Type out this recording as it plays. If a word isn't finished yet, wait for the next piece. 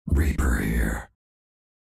Reaper here.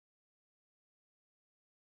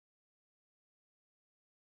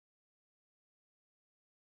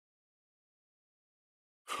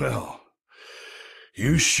 Well,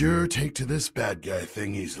 you sure take to this bad guy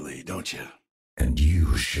thing easily, don't you? And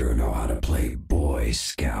you sure know how to play Boy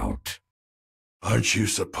Scout. Aren't you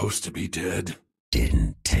supposed to be dead?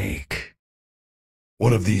 Didn't take.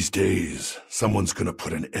 One of these days, someone's gonna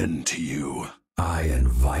put an end to you. I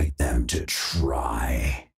invite them to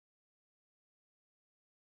try.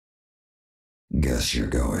 Guess you're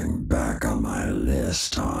going back on my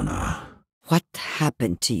list, Anna. What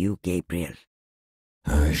happened to you, Gabriel?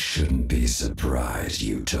 I shouldn't be surprised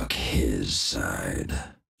you took his side.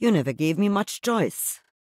 You never gave me much choice.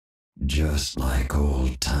 Just like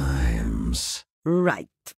old times. Right.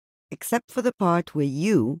 Except for the part where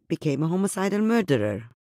you became a homicidal murderer.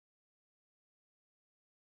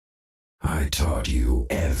 I taught you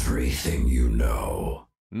everything you know.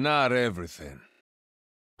 Not everything.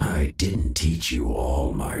 I didn't teach you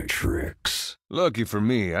all my tricks. Lucky for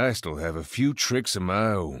me, I still have a few tricks of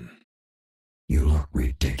my own. You look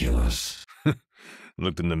ridiculous.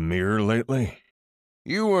 Looked in the mirror lately?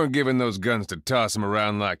 You weren't given those guns to toss them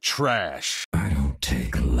around like trash. I don't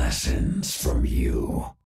take lessons from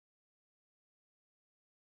you.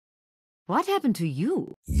 What happened to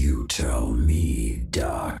you? You tell me,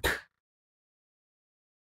 Doc.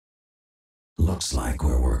 Looks like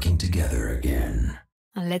we're working together again.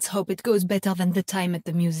 Let's hope it goes better than the time at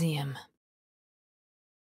the museum.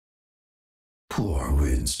 Poor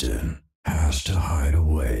Winston has to hide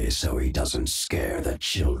away so he doesn't scare the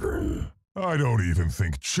children. I don't even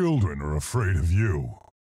think children are afraid of you.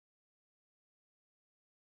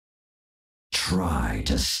 Try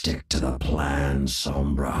to stick to the plan,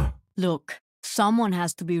 Sombra. Look, someone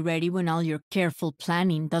has to be ready when all your careful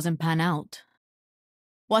planning doesn't pan out.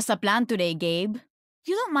 What's the plan today, Gabe?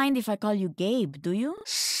 You don't mind if I call you Gabe, do you?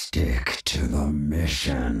 Stick to the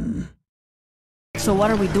mission. So what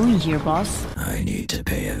are we doing here, boss? I need to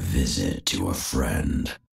pay a visit to a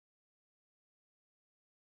friend.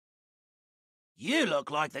 You look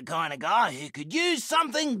like the kind of guy who could use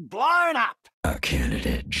something blown up. A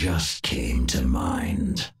candidate just came to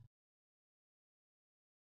mind.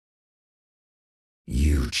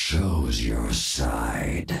 You chose your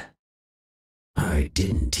side. I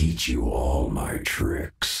didn't teach you all my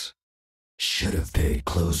tricks. Should have paid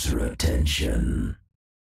closer attention.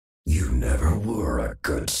 You never were a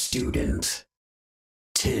good student.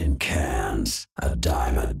 Tin cans, a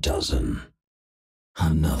dime a dozen.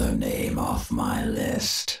 Another name off my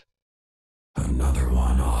list. Another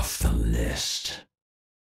one off the list.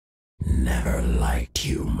 Never liked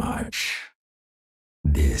you much.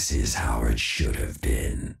 This is how it should have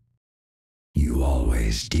been. You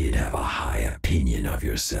always did have a high opinion of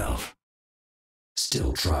yourself.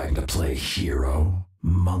 Still trying to play hero,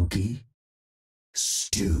 monkey?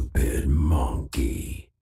 Stupid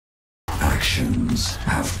monkey. Actions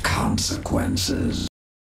have consequences.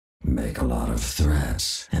 Make a lot of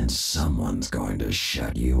threats, and someone's going to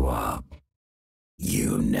shut you up.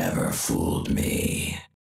 You never fooled me.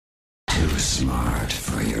 Too smart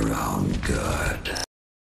for your own good.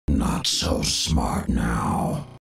 Not so smart now.